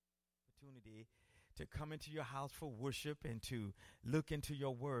opportunity to come into your house for worship and to look into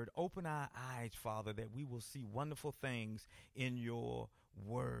your word. Open our eyes, Father, that we will see wonderful things in your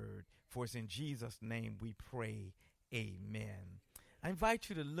word. For it's in Jesus' name we pray. Amen. I invite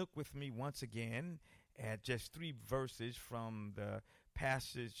you to look with me once again at just 3 verses from the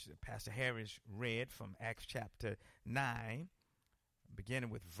passage Pastor Harris read from Acts chapter 9, beginning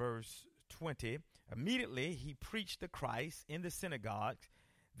with verse 20. Immediately he preached the Christ in the synagogues,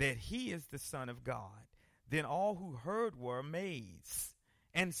 that he is the Son of God. Then all who heard were amazed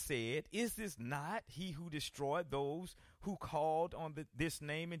and said, "Is this not he who destroyed those who called on this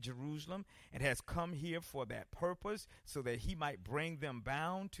name in Jerusalem and has come here for that purpose, so that he might bring them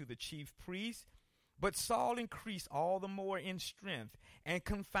bound to the chief priests?" But Saul increased all the more in strength and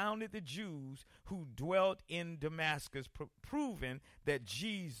confounded the Jews who dwelt in Damascus, proving that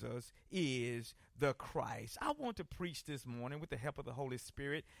Jesus is the Christ. I want to preach this morning with the help of the Holy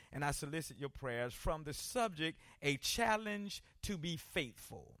Spirit, and I solicit your prayers from the subject, a challenge to be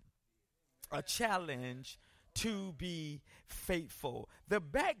faithful. A challenge to be faithful. The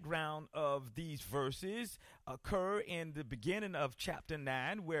background of these verses occur in the beginning of chapter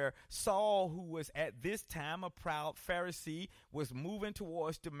 9, where Saul, who was at this time a proud Pharisee, was moving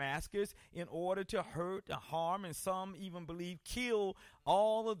towards Damascus in order to hurt, harm, and some even believe kill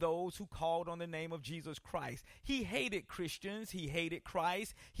all of those who called on the name of Jesus Christ. He hated Christians. He hated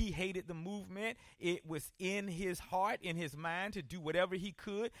Christ. He hated the movement. It was in his heart, in his mind, to do whatever he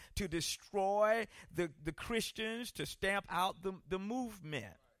could to destroy the Christians, to stamp out the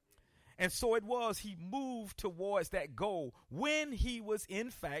movement. And so it was, he moved towards that goal when he was, in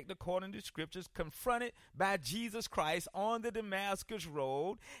fact, according to scriptures, confronted by Jesus Christ on the Damascus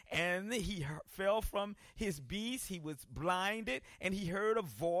road, and he fell from his beast. He was blinded, and he heard a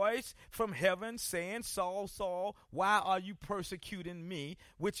voice from heaven saying, "Saul, Saul, why are you persecuting me?"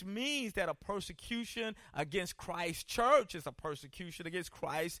 Which means that a persecution against Christ's church is a persecution against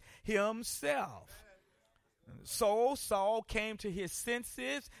Christ himself. So Saul came to his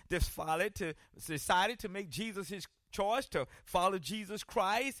senses, decided to make Jesus his choice, to follow Jesus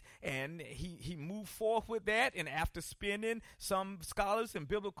Christ, and he moved forth with that. And after spending, some scholars and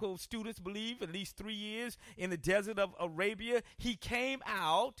biblical students believe, at least 3 years in the desert of Arabia, he came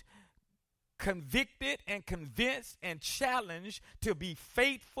out convicted and convinced and challenged to be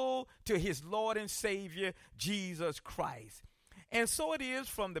faithful to his Lord and Savior, Jesus Christ. And so it is,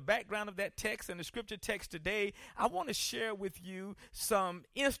 from the background of that text and the scripture text today, I want to share with you some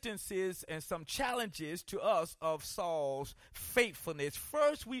instances and some challenges to us of Saul's faithfulness.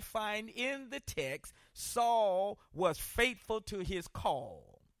 First, we find in the text, Saul was faithful to his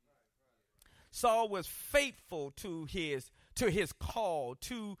call. Saul was faithful to his call,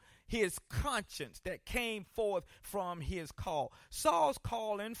 to his conscience that came forth from his call. Saul's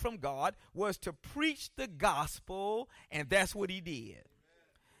calling from God was to preach the gospel, and that's what he did.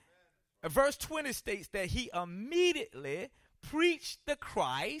 Verse 20 states that he immediately preached the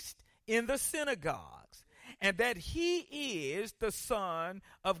Christ in the synagogues, and that he is the Son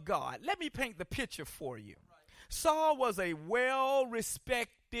of God. Let me paint the picture for you. Saul was a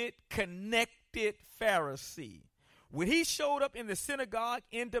well-respected, connected Pharisee. When he showed up in the synagogue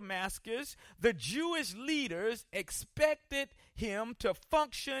in Damascus, the Jewish leaders expected him to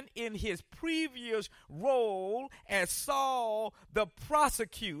function in his previous role as Saul, the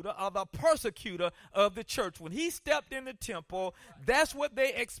prosecutor or the persecutor of the church. When he stepped in the temple, that's what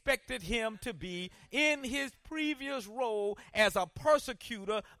they expected him to be in his previous role as a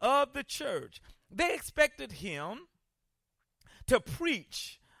persecutor of the church. They expected him to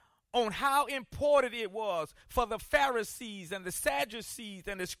preach on how important it was for the Pharisees and the Sadducees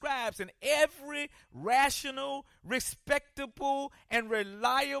and the scribes and every rational, respectable, and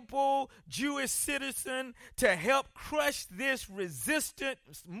reliable Jewish citizen to help crush this resistant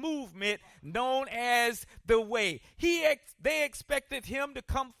movement known as the Way. They expected him to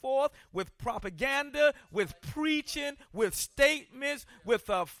come forth with propaganda, with preaching, with statements, with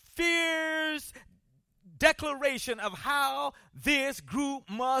a fierce declaration of how this group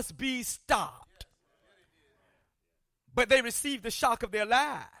must be stopped. But they received the shock of their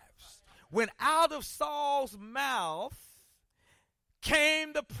lives when out of Saul's mouth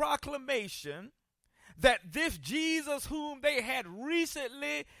came the proclamation that this Jesus whom they had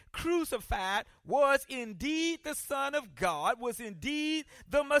recently crucified was indeed the Son of God, was indeed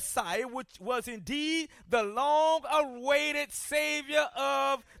the Messiah, which was indeed the long-awaited Savior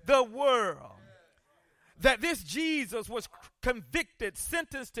of the world. that this Jesus was convicted,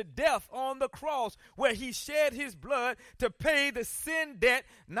 sentenced to death on the cross, where he shed his blood to pay the sin debt,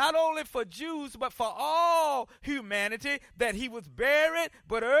 not only for Jews, but for all humanity, that he was buried,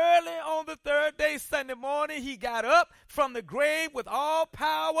 but early on the third day, Sunday morning, he got up from the grave with all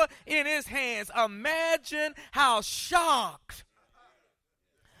power in his hands. Imagine how shocked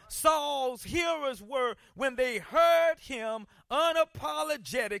Saul's hearers were when they heard him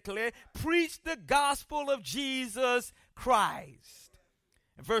unapologetically preach the gospel of Jesus Christ.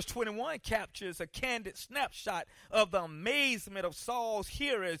 And verse 21 captures a candid snapshot of the amazement of Saul's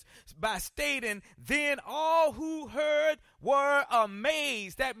hearers by stating, then all who heard were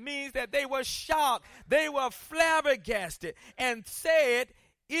amazed. That means that they were shocked, they were flabbergasted, and said,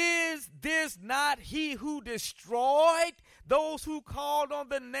 is this not he who destroyed those who called on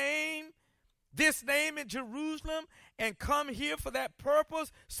this name in Jerusalem, and come here for that purpose,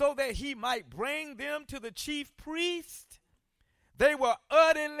 so that he might bring them to the chief priest? They were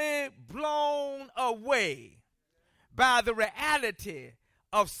utterly blown away by the reality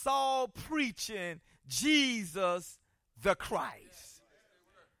of Saul preaching Jesus the Christ.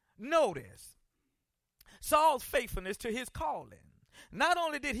 Notice Saul's faithfulness to his calling. Not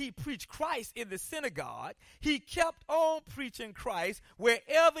only did he preach Christ in the synagogue, he kept on preaching Christ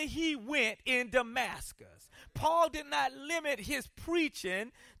wherever he went in Damascus. Paul did not limit his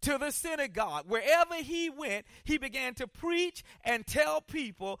preaching to the synagogue. Wherever he went, he began to preach and tell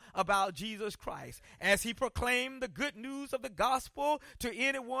people about Jesus Christ, as he proclaimed the good news of the gospel to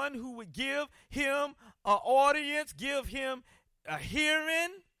anyone who would give him an audience, give him a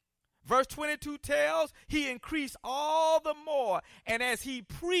hearing. Verse 22 tells he increased all the more. And as he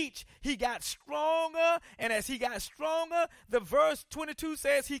preached, he got stronger. And as he got stronger, the verse 22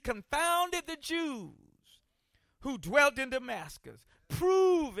 says he confounded the Jews who dwelt in Damascus,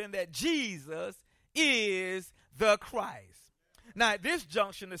 proving that Jesus is the Christ. Now, at this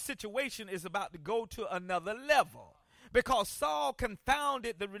junction, the situation is about to go to another level, because Saul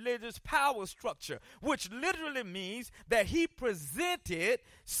confounded the religious power structure, which literally means that he presented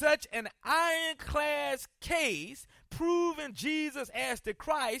such an ironclad case proving Jesus as the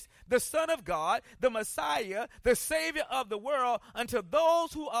Christ, the Son of God, the Messiah, the Savior of the world, until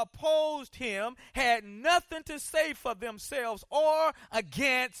those who opposed him had nothing to say for themselves or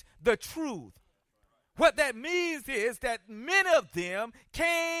against the truth. What that means is that many of them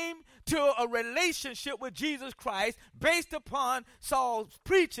came to a relationship with Jesus Christ based upon Saul's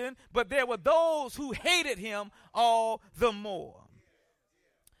preaching, but there were those who hated him all the more.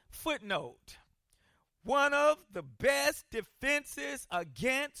 Footnote: one of the best defenses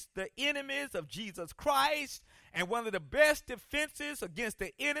against the enemies of Jesus Christ, and one of the best defenses against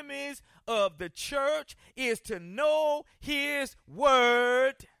the enemies of the church, is to know his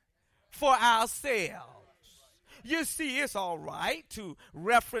word for ourselves. You see, it's all right to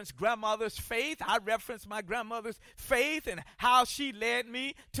reference grandmother's faith. I reference my grandmother's faith and how she led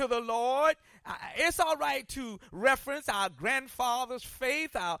me to the Lord. It's all right to reference our grandfather's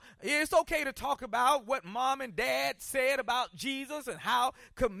faith. It's okay to talk about what mom and dad said about Jesus and how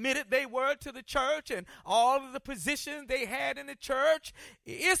committed they were to the church and all of the positions they had in the church.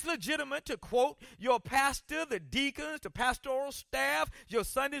 It's legitimate to quote your pastor, the deacons, the pastoral staff, your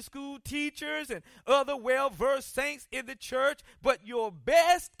Sunday school teachers, and other well-versed saints in the church. But your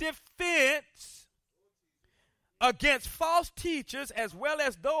best defense against false teachers, as well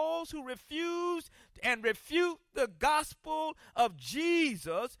as those who refuse and refute the gospel of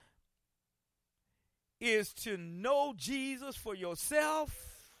Jesus, is to know Jesus for yourself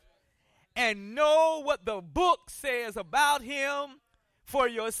and know what the book says about him for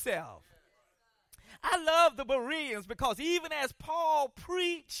yourself. I love the Bereans because even as Paul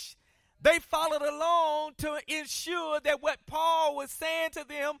preached, they followed along to ensure that what Paul was saying to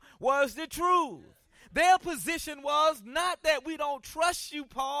them was the truth. Their position was not that we don't trust you,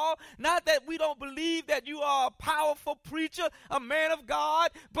 Paul, not that we don't believe that you are a powerful preacher, a man of God,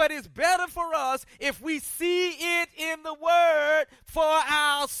 but it's better for us if we see it in the Word for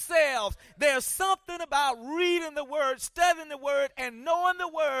ourselves. There's something about reading the Word, studying the Word, and knowing the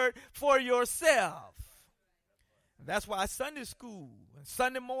Word for yourself. That's why Sunday school and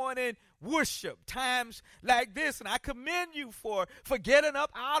Sunday morning worship, times like this, and I commend you for getting up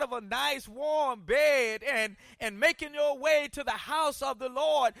out of a nice warm bed and making your way to the house of the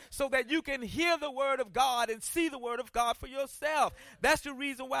Lord so that you can hear the word of God and see the word of God for yourself. That's the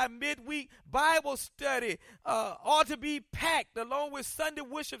reason why midweek Bible study ought to be packed along with Sunday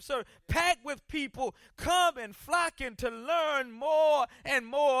worship service, packed with people coming, flocking to learn more and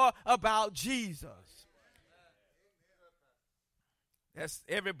more about Jesus. That's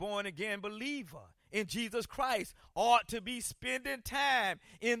every born-again believer in Jesus Christ ought to be spending time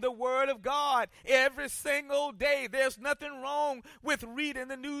in the Word of God every single day. There's nothing wrong with reading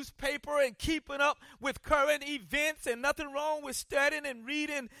the newspaper and keeping up with current events, and nothing wrong with studying and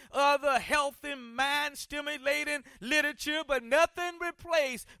reading other healthy, mind-stimulating literature, but nothing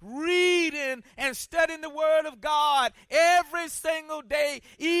replaces reading and studying the Word of God every single day,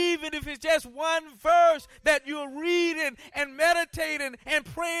 even if it's just one verse that you're reading and meditating and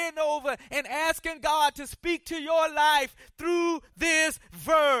praying over and asking God to speak to your life through this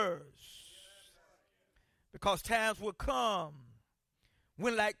verse. Because times will come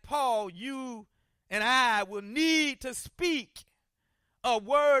when, like Paul, you and I will need to speak a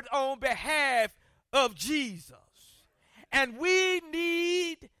word on behalf of Jesus. And we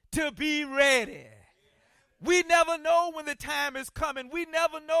need to be ready. We never know when the time is coming. We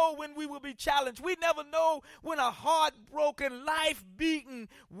never know when we will be challenged. We never know when a heartbroken, life-beaten,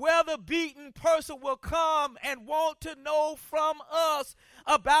 weather-beaten person will come and want to know from us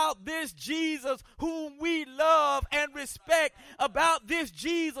about this Jesus whom we love and respect, about this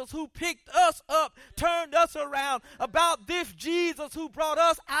Jesus who picked us up, turned us around, about this Jesus who brought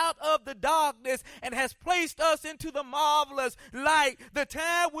us out of the darkness and has placed us into the marvelous light. The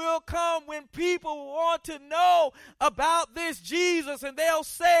time will come when people want to know about this Jesus and they'll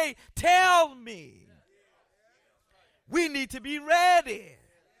say, tell me. We need to be ready.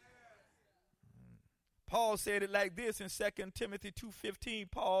 Paul said it like this in 2 Timothy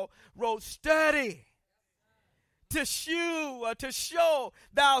 2:15. Paul wrote, study to show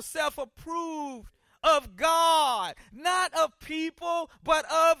thyself approved of God, not of people, but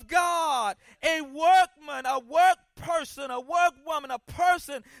of God. A workman, a work person, a workwoman, a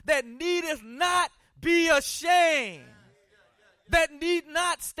person that needeth not be ashamed, that need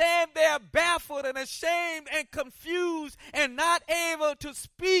not stand there baffled and ashamed and confused and not able to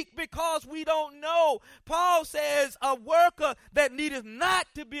speak because we don't know. Paul says a worker that needeth not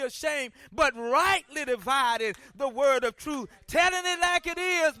to be ashamed, but rightly divided the word of truth, telling it like it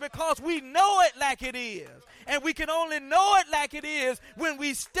is because we know it like it is. And we can only know it like it is when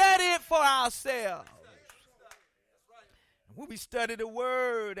we study it for ourselves. When we study the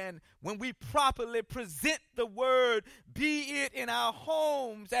word and when we properly present the word, be it in our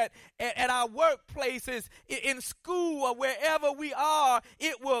homes, at our workplaces, in school, or wherever we are,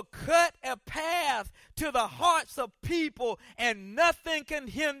 it will cut a path to the hearts of people, and nothing can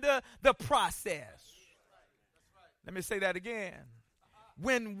hinder the process. Let me say that again.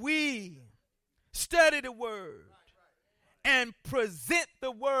 When we study the word and present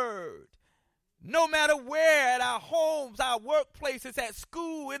the word, no matter where, at our homes, our workplaces, at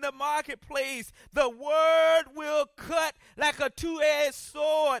school, in the marketplace, the word will cut like a two-edged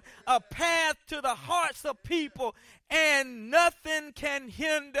sword, a path to the hearts of people, and nothing can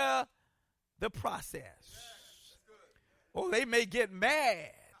hinder the process. Oh, they may get mad.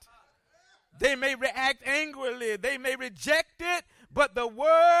 They may react angrily. They may reject it, but the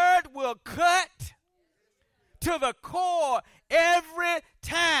word will cut to the core every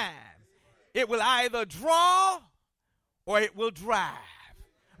time. It will either draw or it will drive,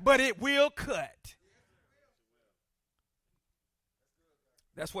 but it will cut.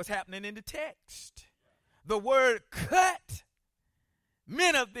 That's what's happening in the text. The word cut,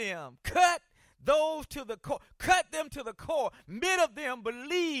 many of them, cut those to the core, cut them to the core. Many of them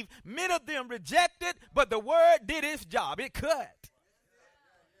believed, many of them rejected, but the word did its job. It cut.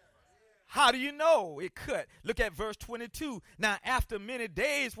 How do you know it cut? Look at verse 22. Now, after many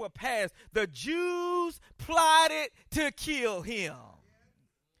days were passed, the Jews plotted to kill him.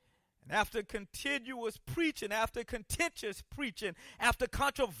 And after continuous preaching, after contentious preaching, after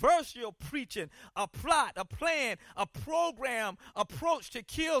controversial preaching, a plot, a plan, a program, approach to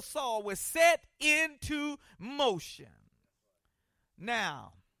kill Saul was set into motion.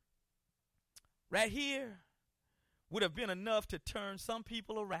 Now, right here would have been enough to turn some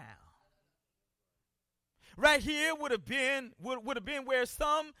people around. Right here would have been where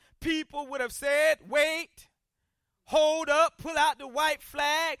some people would have said, wait, hold up, pull out the white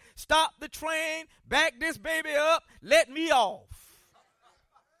flag, stop the train, back this baby up, let me off.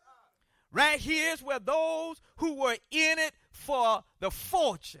 Right here is where those who were in it for the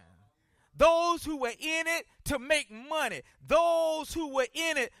fortune, those who were in it to make money, those who were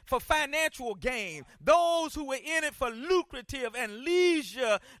in it for financial gain, those who were in it for lucrative and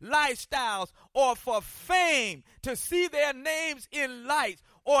leisure lifestyles, or for fame, to see their names in lights,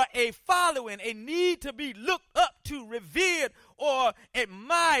 or a following, a need to be looked up to, revered, or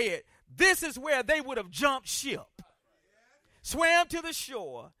admired. This is where they would have jumped ship, swam to the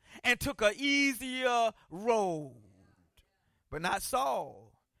shore, and took an easier road. But not Saul.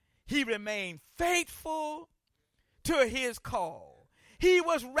 He remained faithful to his call. He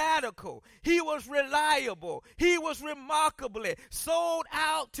was radical. He was reliable. He was remarkably sold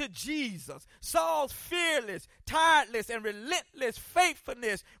out to Jesus. Saul's fearless, tireless, and relentless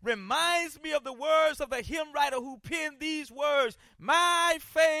faithfulness reminds me of the words of the hymn writer who penned these words, "My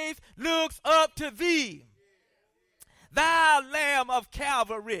faith looks up to thee, thou Lamb of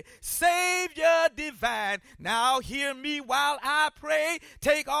Calvary, Savior divine. Now hear me while I pray.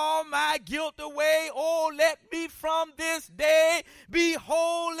 Take all my guilt away. Oh, let me from this day be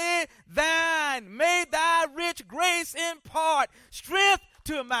wholly thine. May thy rich grace impart strength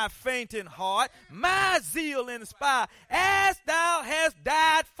to my fainting heart, my zeal inspire, as thou hast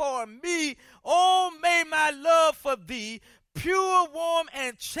died for me. Oh, may my love for thee pure, warm,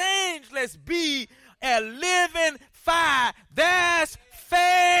 and changeless be a living fire." That's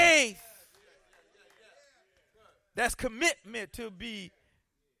faith. That's commitment to be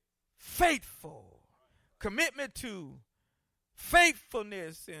faithful. Commitment to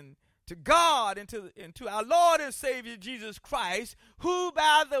faithfulness and to God and to our Lord and Savior Jesus Christ, who,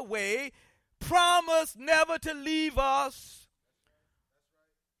 by the way, promised never to leave us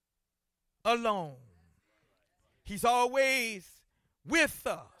alone. He's always with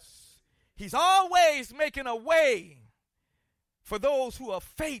us. He's always making a way for those who are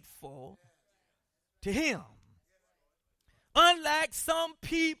faithful to him. Unlike some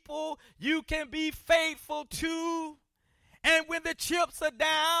people you can be faithful to, and when the chips are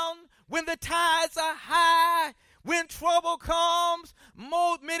down, when the tides are high, when trouble comes,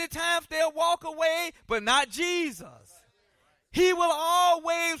 many times they'll walk away, but not Jesus. He will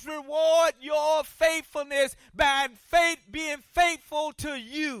always reward your faithfulness by being faithful to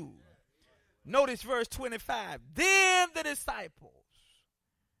you. Notice verse 25. Then the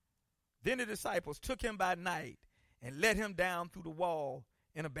disciples took him by night and let him down through the wall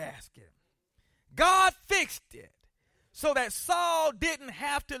in a basket. God fixed it so that Saul didn't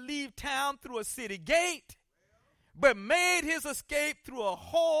have to leave town through a city gate, but made his escape through a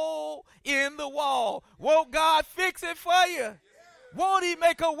hole in the wall. Won't God fix it for you? Won't he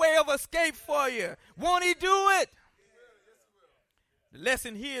make a way of escape for you? Won't he do it? The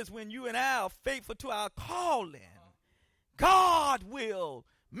lesson here is when you and I are faithful to our calling, God will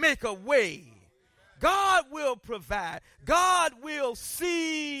make a way. God will provide. God will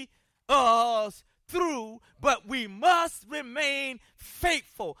see us through, but we must remain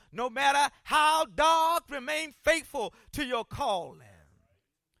faithful. No matter how dark, remain faithful to your calling.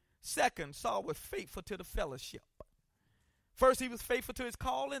 Second, Saul was faithful to the fellowship. First, he was faithful to his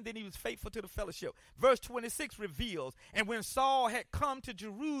calling, then he was faithful to the fellowship. Verse 26 reveals, and when Saul had come to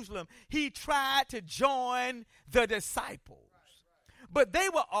Jerusalem, he tried to join the disciples. But they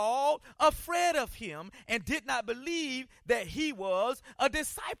were all afraid of him and did not believe that he was a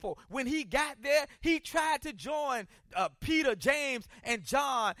disciple. When he got there, he tried to join Peter, James, and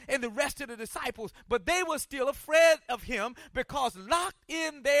John and the rest of the disciples. But they were still afraid of him because locked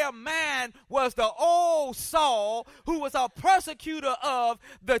in their mind was the old Saul, who was a persecutor of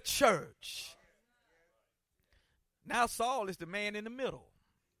the church. Now Saul is the man in the middle.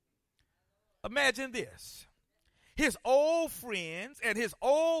 Imagine this. His old friends and his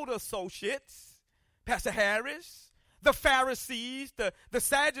old associates, Pastor Harris, the Pharisees, the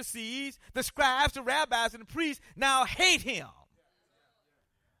Sadducees, the scribes, the rabbis, and the priests now hate him.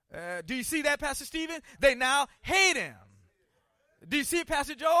 Do you see that, Pastor Stephen? They now hate him. Do you see it,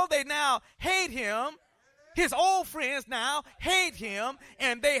 Pastor Joel? They now hate him. His old friends now hate him,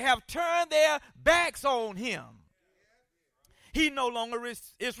 and they have turned their backs on him. He no longer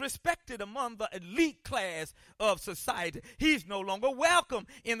is respected among the elite class of society. He's no longer welcome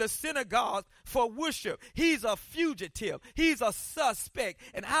in the synagogues for worship. He's a fugitive. He's a suspect,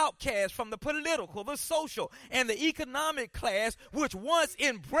 an outcast from the political, the social, and the economic class, which once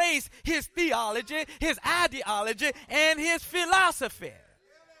embraced his theology, his ideology, and his philosophy.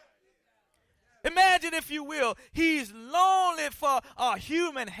 Imagine, if you will, he's lonely for a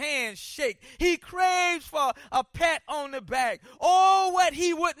human handshake. He craves for a pat on the back. Oh, what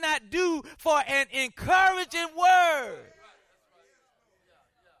he would not do for an encouraging word.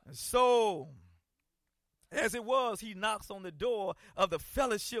 And so, as it was, he knocks on the door of the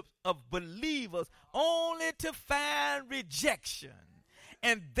fellowship of believers only to find rejection,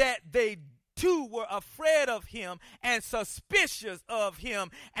 and that they too were afraid of him and suspicious of him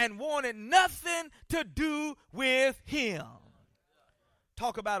and wanted nothing to do with him.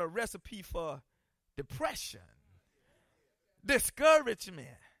 Talk about a recipe for depression, discouragement,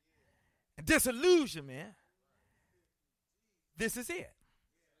 and disillusionment. This is it.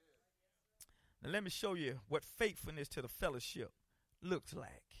 Now let me show you what faithfulness to the fellowship looks like.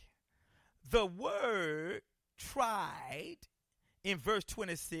 the word tried in verse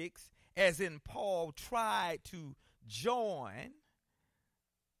 26, as in Paul tried to join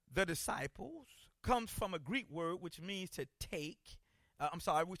the disciples, comes from a Greek word which means to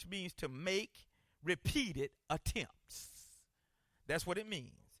which means to make repeated attempts. That's what it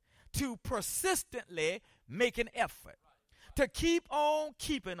means. To persistently make an effort. To keep on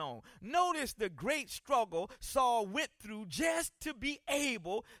keeping on. Notice the great struggle Saul went through just to be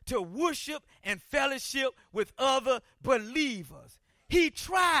able to worship and fellowship with other believers. He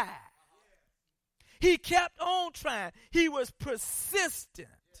tried. He kept on trying. He was persistent.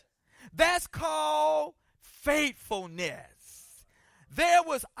 That's called faithfulness. There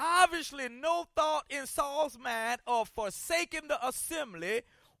was obviously no thought in Saul's mind of forsaking the assembly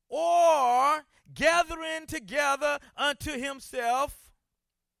or gathering together unto himself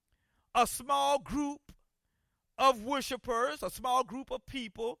a small group of worshipers, a small group of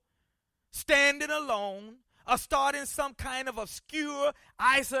people standing alone, or starting some kind of obscure,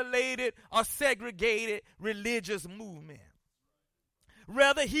 isolated, or segregated religious movement.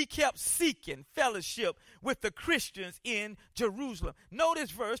 Rather, he kept seeking fellowship with the Christians in Jerusalem.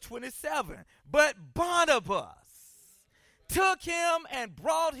 Notice verse 27. But Barnabas took him and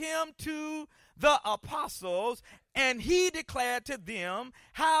brought him to the apostles, and he declared to them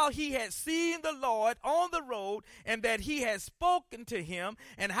how he had seen the Lord on the road, and that he had spoken to him,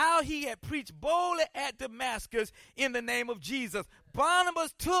 and how he had preached boldly at Damascus in the name of Jesus.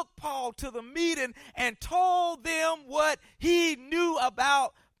 Barnabas took Paul to the meeting and told them what he knew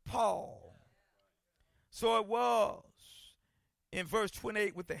about Paul. So it was in verse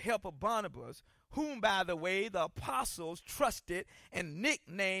 28, with the help of Barnabas, whom, by the way, the apostles trusted and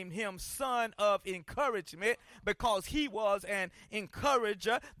nicknamed him Son of Encouragement, because he was an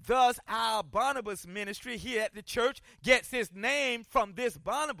encourager. Thus, our Barnabas ministry here at the church gets its name from this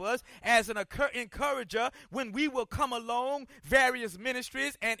Barnabas as an encourager, when we will come along various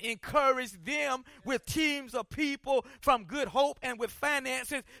ministries and encourage them with teams of people from Good Hope and with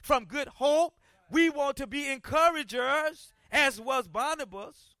finances from Good Hope. We want to be encouragers, as was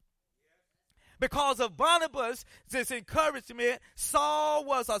Barnabas. Because of Barnabas' encouragement, Saul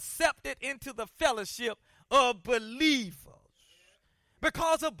was accepted into the fellowship of believers.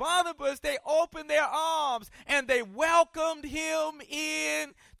 Because of Barnabas, they opened their arms and they welcomed him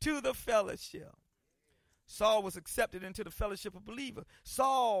into the fellowship. Saul was accepted into the fellowship of believers.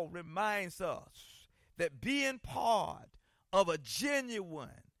 Saul reminds us that being part of a genuine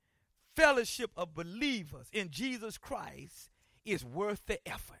fellowship of believers in Jesus Christ is worth the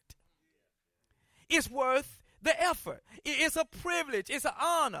effort. It's worth the effort. It's a privilege. It's an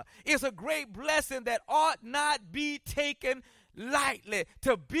honor. It's a great blessing that ought not be taken lightly.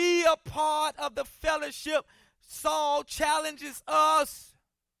 To be a part of the fellowship, Saul challenges us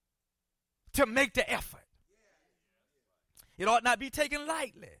to make the effort. It ought not be taken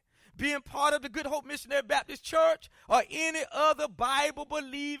lightly. Being part of the Good Hope Missionary Baptist Church or any other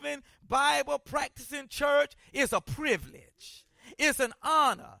Bible-believing, Bible-practicing church is a privilege. It's an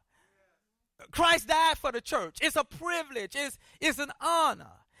honor. Christ died for the church. It's a privilege. It's an honor.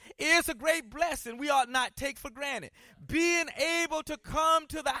 It's a great blessing we ought not take for granted. Being able to come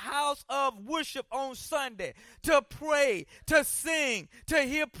to the house of worship on Sunday, to pray, to sing, to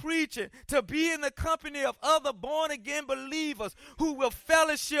hear preaching, to be in the company of other born-again believers who will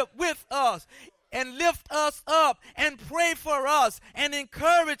fellowship with us and lift us up and pray for us and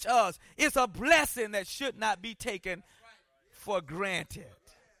encourage us. It's a blessing that should not be taken for granted.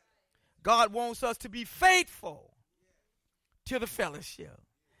 God wants us to be faithful to the fellowship.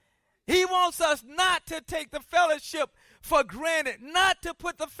 He wants us not to take the fellowship for granted, not to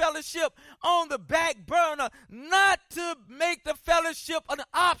put the fellowship on the back burner, not to make the fellowship an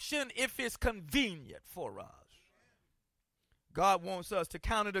option if it's convenient for us. God wants us to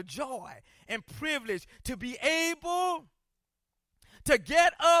count it a joy and privilege to be able to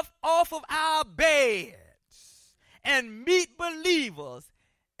get up off of our beds and meet believers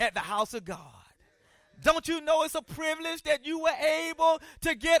at the house of God. Don't you know it's a privilege that you were able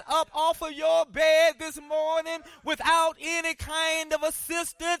to get up off of your bed this morning without any kind of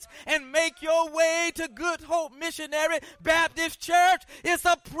assistance and make your way to Good Hope Missionary Baptist Church? It's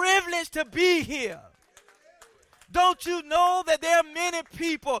a privilege to be here. Don't you know that there are many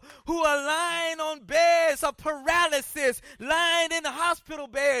people who are lying on beds of paralysis, lying in hospital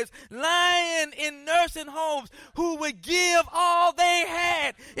beds, lying in nursing homes, who would give all they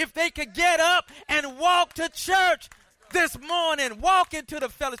had if they could get up and walk to church this morning, walk into the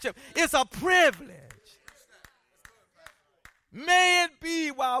fellowship? It's a privilege. May it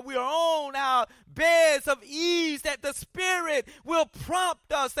be while we are on our beds of ease, that the Spirit will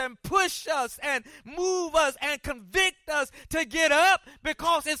prompt us and push us and move us and convict us to get up,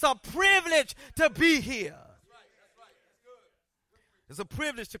 because it's a privilege to be here. It's a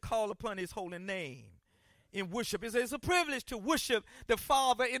privilege to call upon his holy name in worship. It's a privilege to worship the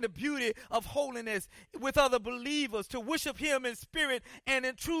Father in the beauty of holiness with other believers, to worship him in spirit and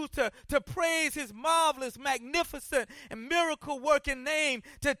in truth, to praise his marvelous, magnificent, and miracle-working name,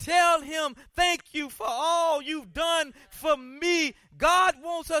 to tell him, thank you for all you've done for me. God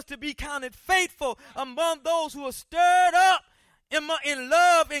wants us to be counted faithful among those who are stirred up in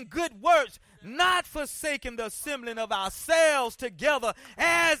love and good works, not forsaking the assembling of ourselves together,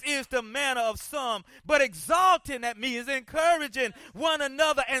 as is the manner of some, but exalting, that means encouraging one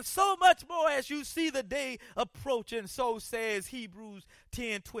another, and so much more as you see the day approaching. So says Hebrews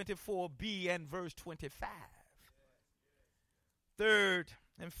 10:24b and verse 25. Third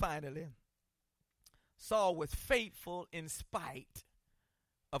and finally, Saul was faithful in spite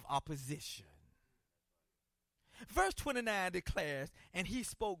of opposition. Verse 29 declares, and he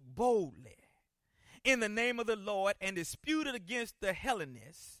spoke boldly in the name of the Lord and disputed against the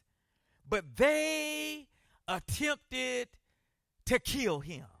Hellenists, but they attempted to kill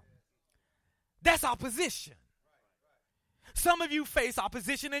him. That's opposition. Some of you face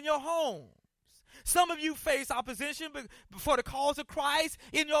opposition in your homes. Some of you face opposition for the cause of Christ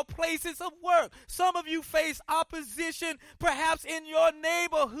in your places of work. Some of you face opposition perhaps in your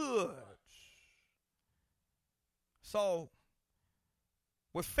neighborhood. Saul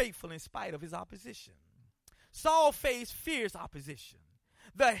was faithful in spite of his opposition. Saul faced fierce opposition.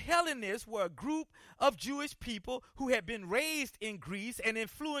 The Hellenists were a group of Jewish people who had been raised in Greece and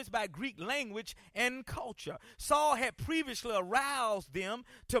influenced by Greek language and culture. Saul had previously aroused them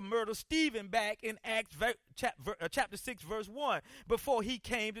to murder Stephen back in Acts chapter 6, verse 1, before he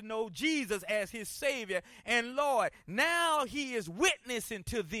came to know Jesus as his Savior and Lord. Now he is witnessing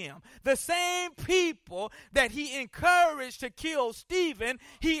to them. The same people that he encouraged to kill Stephen,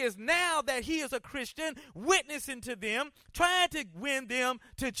 he is, now that he is a Christian, witnessing to them, trying to win them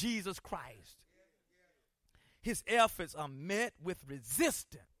to Jesus Christ. His efforts are met with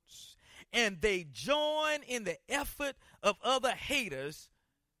resistance, and they join in the effort of other haters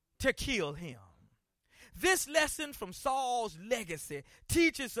to kill him. This lesson from Saul's legacy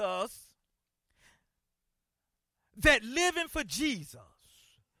teaches us that living for Jesus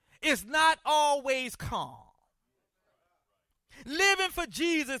is not always calm. Living for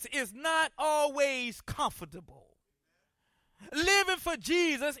Jesus is not always comfortable. Living for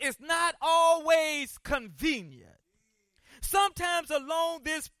Jesus is not always convenient. Sometimes along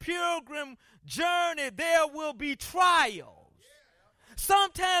this pilgrim journey, there will be trials.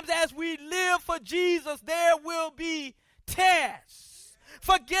 Sometimes as we live for Jesus, there will be tests.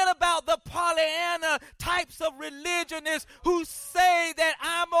 Forget about the Pollyanna types of religionists who say that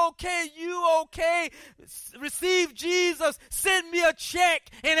I'm okay, you okay, receive Jesus, send me a check,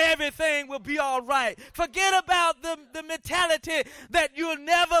 and everything will be all right. Forget about the mentality that you'll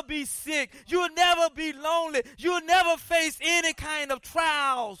never be sick, you'll never be lonely, you'll never face any kind of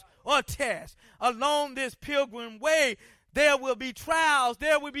trials or tests. Along this pilgrim way, there will be trials,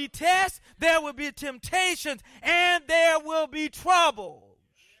 there will be tests, there will be temptations, and there will be troubles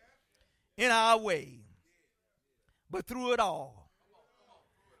in our way. But through it all,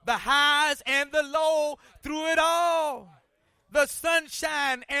 the highs and the low, through it all, the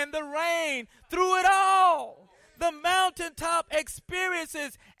sunshine and the rain, through it all, the mountaintop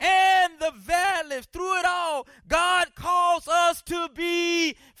experiences and the valleys, through it all, God calls us to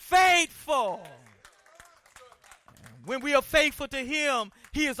be faithful. When we are faithful to him,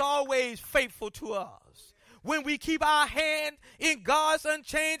 he is always faithful to us. When we keep our hand in God's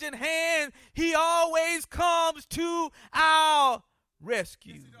unchanging hand, he always comes to our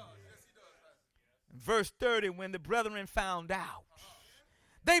rescue. Yes, he does. Yes, he does. Verse 30, when the brethren found out,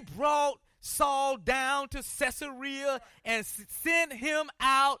 they brought Saul down to Caesarea and sent him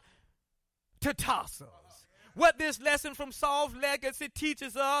out to Tarsus. What this lesson from Saul's legacy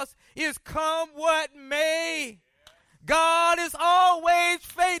teaches us is, come what may, God is always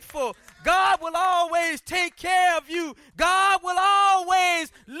faithful. God will always take care of you. God will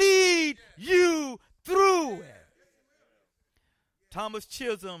always lead you through it. Thomas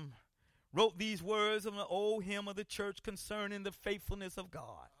Chisholm wrote these words of an old hymn of the church concerning the faithfulness of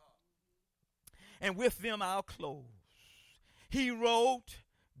God. And with them I'll close. He wrote,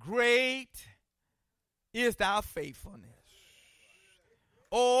 great is thy faithfulness,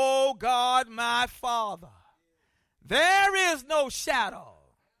 O God my Father. There is no shadow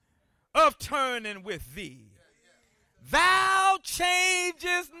of turning with thee. Thou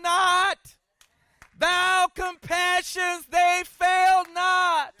changest not, Thou compassions, they fail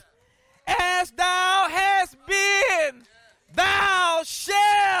not. As thou hast been, thou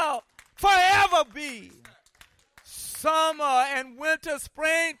shalt forever be. Summer and winter,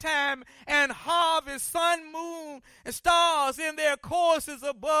 springtime and harvest, sun, moon, and stars in their courses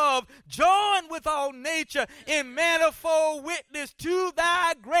above, join with all nature in manifold witness to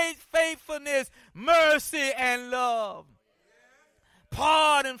thy great faithfulness, mercy, and love.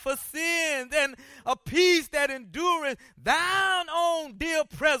 Pardon for sins and a peace that endureth, thine own dear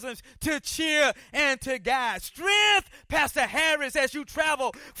presence to cheer and to guide. Strength, Pastor Harris, as you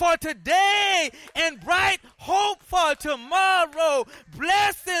travel for today and bright hope for tomorrow.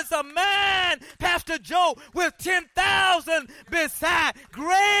 Blessings of mine, Pastor Joe, with 10,000 beside.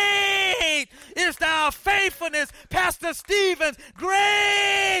 Great is thy faithfulness, Pastor Stevens.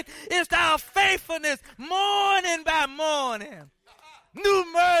 Great is thy faithfulness, morning by morning.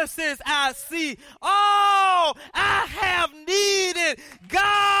 New mercies I see. All I have needed,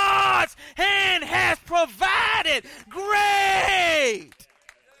 God's hand has provided. Great